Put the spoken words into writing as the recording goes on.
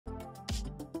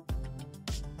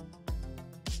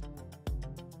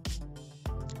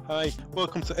Hi,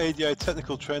 welcome to ADI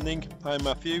Technical Training. I'm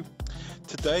Matthew.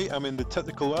 Today I'm in the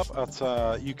technical lab at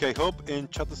our UK hub in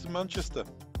Chatterton, Manchester.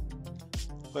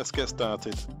 Let's get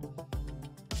started.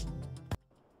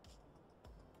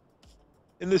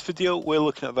 In this video we're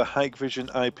looking at the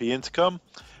Hikvision IP intercom.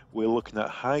 We're looking at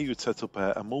how you set up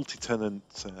a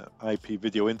multi-tenant IP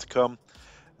video intercom.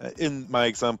 In my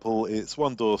example it's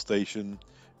one door station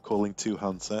calling two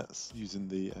handsets using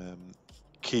the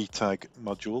key tag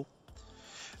module.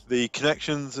 The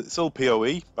connections, it's all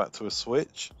PoE back to a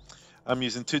switch. I'm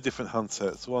using two different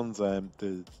handsets. One's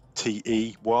the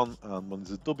TE1 and one's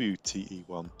the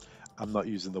WTE1. I'm not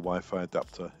using the Wi-Fi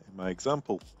adapter in my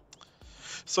example.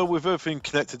 So with everything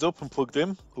connected up and plugged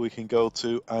in, we can go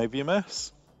to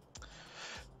IVMS.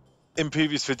 In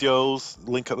previous videos,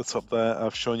 link at the top there,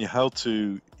 I've shown you how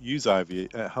to use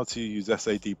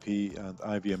SADP and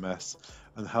IVMS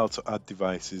and how to add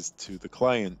devices to the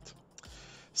client.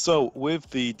 So with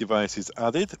the devices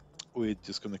added, we're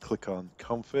just going to click on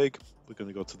config. We're going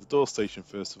to go to the door station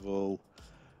first of all.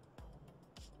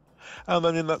 And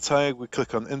then in that tag, we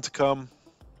click on intercom,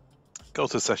 go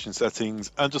to session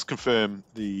settings and just confirm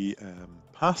the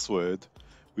password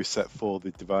we set for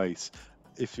the device.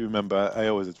 If you remember, I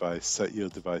always advise set your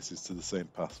devices to the same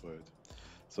password.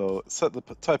 So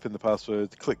type in the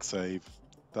password, click save.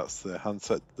 That's the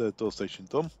handset, the door station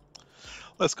done.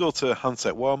 Let's go to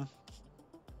handset 1.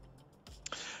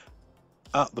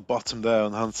 At the bottom there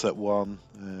on handset 1,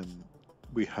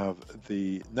 we have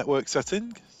the network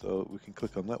setting, so we can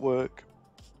click on network.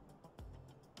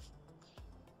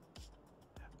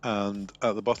 And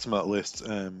at the bottom of that list,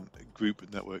 group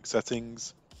network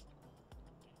settings.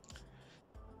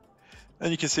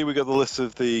 And you can see we got the list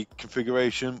of the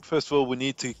configuration. First of all, we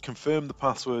need to confirm the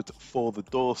password for the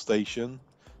door station.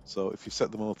 So if you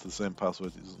set them all to the same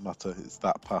password, it doesn't matter, it's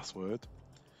that password.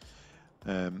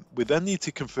 We then need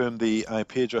to confirm the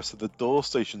IP address of the door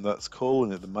station that's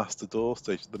calling it, the master door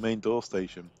station, the main door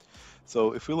station.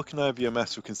 So if we look in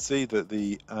IVMS, we can see that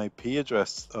the IP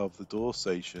address of the door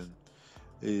station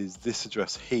is this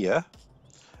address here,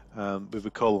 with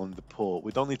a call on the port.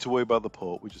 We don't need to worry about the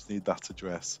port, we just need that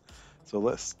address. So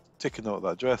let's take a note of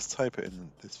that address, type it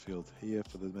in this field here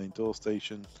for the main door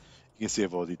station. You can see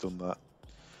I've already done that.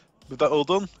 With that all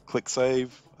done, click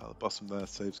save. At the bottom there,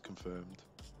 save's confirmed.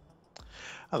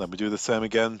 And then we do the same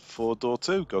again for door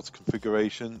 2. Go to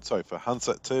configuration, for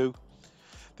handset 2.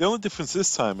 The only difference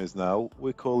this time is now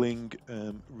we're calling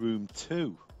room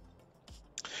 2.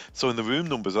 So in the room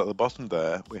numbers at the bottom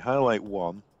there, we highlight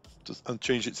 1 and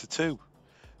change it to 2.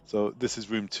 So this is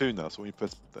room 2 now. So when you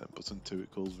press button 2,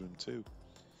 it calls room 2.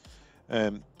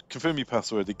 Confirm your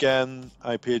password again.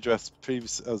 IP address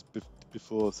previous as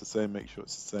before, it's the same. Make sure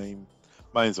it's the same.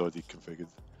 Mine's already configured.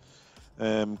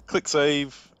 Click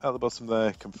save at the bottom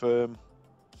there, confirm.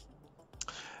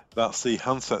 That's the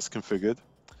handsets configured.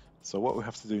 So what we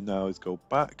have to do now is go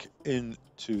back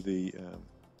into the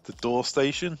door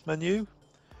station menu,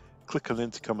 click on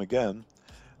intercom again,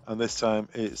 and this time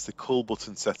it's the call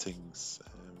button settings.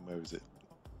 Where is it?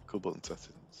 Call button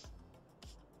settings.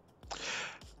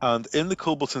 And in the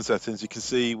call button settings, you can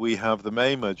see we have the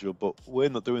main module, but we're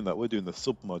not doing that. We're doing the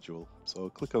sub module. So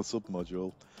click on sub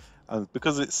module. And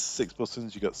because it's 6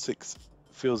 buttons, you got 6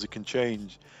 fields you can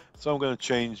change. So I'm going to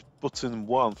change button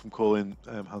 1 from calling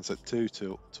handset 2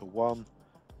 to 1,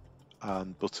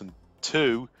 and button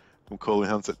 2 from calling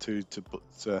handset 2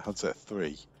 to handset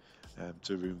 3,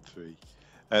 to room 3.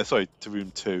 To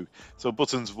room 2. So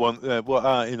buttons 1, what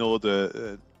are in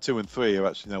order 2 and 3 are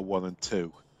actually now 1 and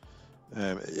 2.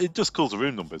 It just calls the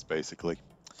room numbers basically.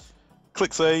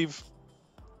 Click save.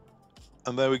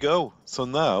 And there we go. So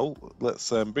now let's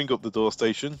bring up the door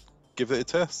station, give it a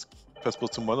test. Press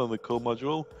button 1 on the call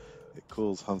module. It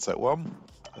calls handset 1.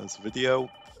 There's the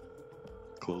video.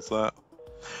 Close that.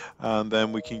 And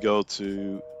then we can go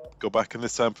back, and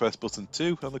this time press button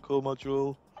 2 on the call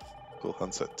module. Call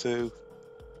handset 2.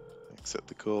 Accept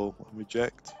the call and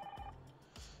reject.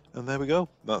 And there we go.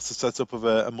 That's the setup of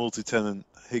a multi-tenant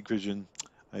Hikvision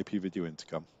IP video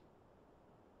intercom.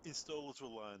 Installers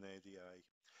rely on ADI.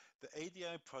 The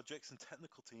ADI projects and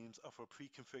technical teams offer a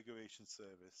pre-configuration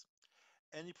service.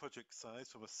 Any project size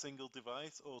from a single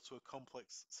device or to a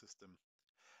complex system.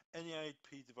 Any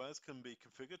IP device can be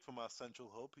configured from our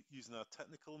central hub using our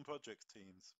technical and project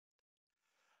teams.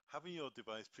 Having your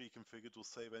device pre-configured will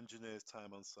save engineers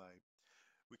time on site.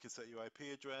 We can set your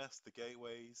IP address, the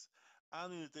gateways,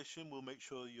 and in addition we'll make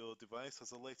sure your device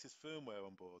has the latest firmware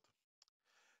on board.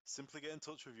 Simply get in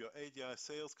touch with your ADI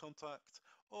sales contact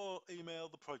or email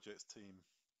the projects team.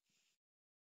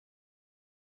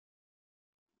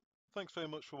 Thanks very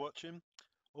much for watching.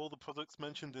 All the products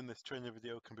mentioned in this training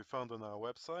video can be found on our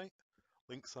website.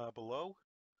 Links are below.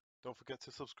 Don't forget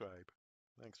to subscribe.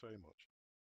 Thanks very much.